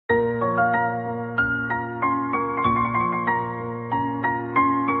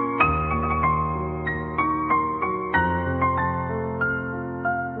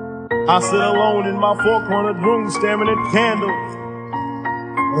I sit alone in my four-cornered room staring at candles.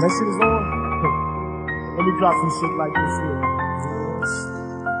 Oh, that shit is on? Let me drop some shit like this here.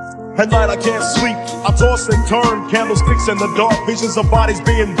 At night I can't sleep, I toss and turn, candlesticks in the dark, visions of bodies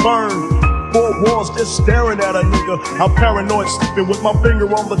being burned. Four walls just staring at a nigga. I'm paranoid, sleeping with my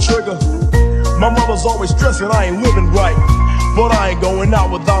finger on the trigger. My mother's always stressing I ain't living right, but I ain't going out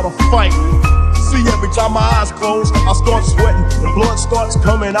without a fight. See, every time my eyes close, I start sweating, the blood starts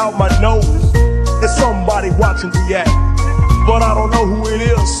coming out my nose. It's somebody watching the act, but I don't know who it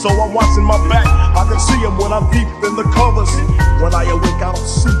is, so I'm watching my back. I can see him when I'm deep in the covers. When I awake, I don't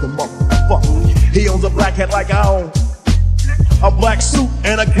see the motherfucker. He owns a black hat like I own, a black suit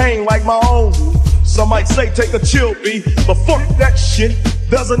and a cane like my own. Some might say take a chill, B, but fuck that shit.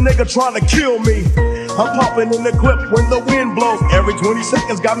 There's a nigga trying to kill me. I'm popping in the clip when the wind blows. Every 20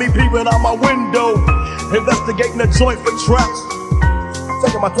 seconds got me peeping out my window, investigating the joint for traps,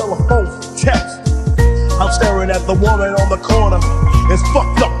 taking my telephone for text. I'm staring at the woman on the corner. It's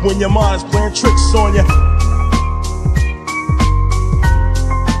fucked up when your mind is playing tricks on you.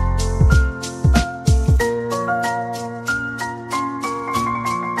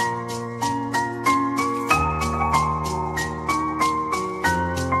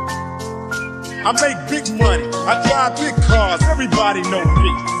 I make big money, I drive big cars, everybody know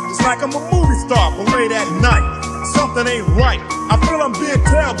me. It's like I'm a movie star, but late at night, something ain't right. I feel I'm being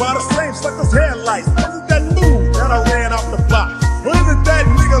tailed by the same sucker's headlights. What is that move that I ran off the block? Or is it that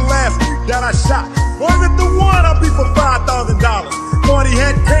nigga last week that I shot? Or is it the one I beat for $5,000? Thought he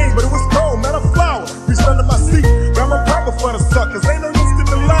had cane, but it was cold, not a flower. Reached under my seat, got my pocket for the suckers. Ain't no use in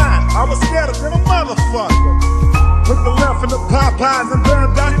the line, I was scared of them a motherfucker. With the left and the Popeyes and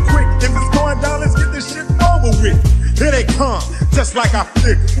burned out quick. If it's going down, let's get this shit over with. Here they come, just like I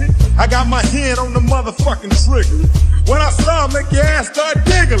figured. I got my hand on the motherfucking trigger. When I saw them, make your ass start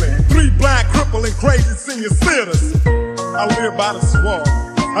giggling. 3 blind, crippling, crazy senior citizens. I live by the swamp.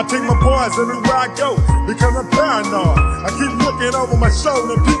 I take my boys everywhere I go because I'm paranoid. I keep looking over my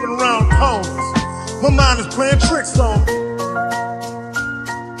shoulder and peeping around corners. My mind is playing tricks on me.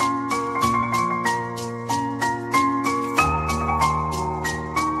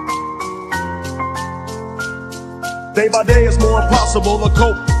 Day by day it's more impossible to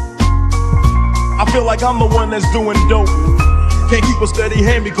cope. I feel like I'm the one that's doing dope. Can't keep a steady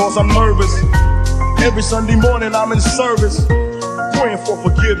hand because I'm nervous. Every Sunday morning I'm in service, praying for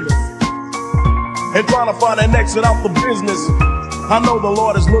forgiveness and trying to find an exit out the business. I know the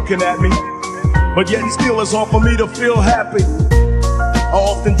Lord is looking at me, but yet still it's hard for me to feel happy. I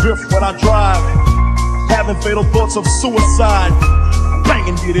often drift when I drive, having fatal thoughts of suicide. Bang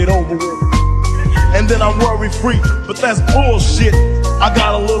and get it over with, and then I'm worry-free, but that's bullshit. I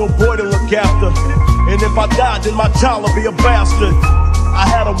got a little boy to look after, and if I die, then my child will be a bastard. I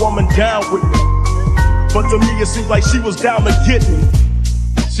had a woman down with me, but to me it seems like she was down to get me.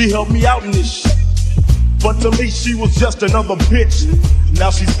 She helped me out in this shit, but to me she was just another bitch. Now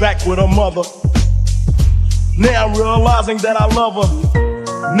she's back with her mother. Now I'm realizing that I love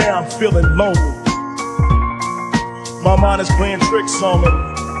her. Now I'm feeling lonely. My mind is playing tricks on me.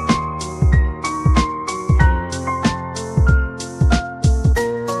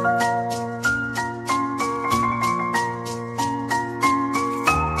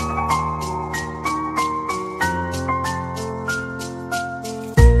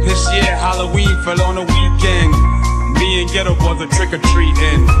 Halloween fell on a weekend. Me and Geto was a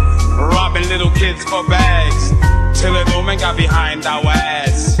trick-or-treating, robbing little kids for bags, till an old man got behind our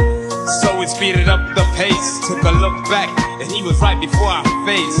ass. So we speeded up the pace, took a look back, and he was right before our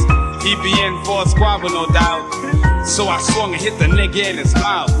face. He'd be in for a squabble, no doubt, so I swung and hit the nigga in his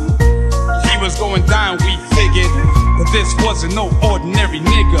mouth. He was going down, we figured, but this wasn't no ordinary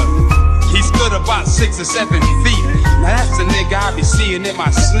nigga. He stood about 6 or 7 feet. Now that's the nigga I be seeing in my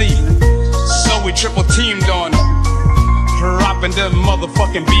sleep. So we triple teamed on him, dropping them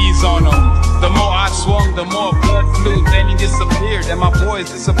motherfucking bees on him. The more I swung, the more blood flew. Then he disappeared, and my boys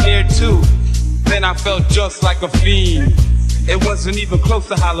disappeared too. Then I felt just like a fiend. It wasn't even close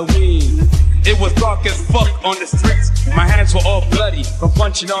to Halloween. It was dark as fuck on the streets. My hands were all bloody from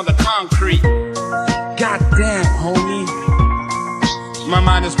punching on the concrete. Goddamn, homie, my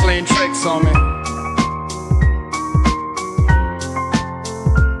mind is playing tricks on me.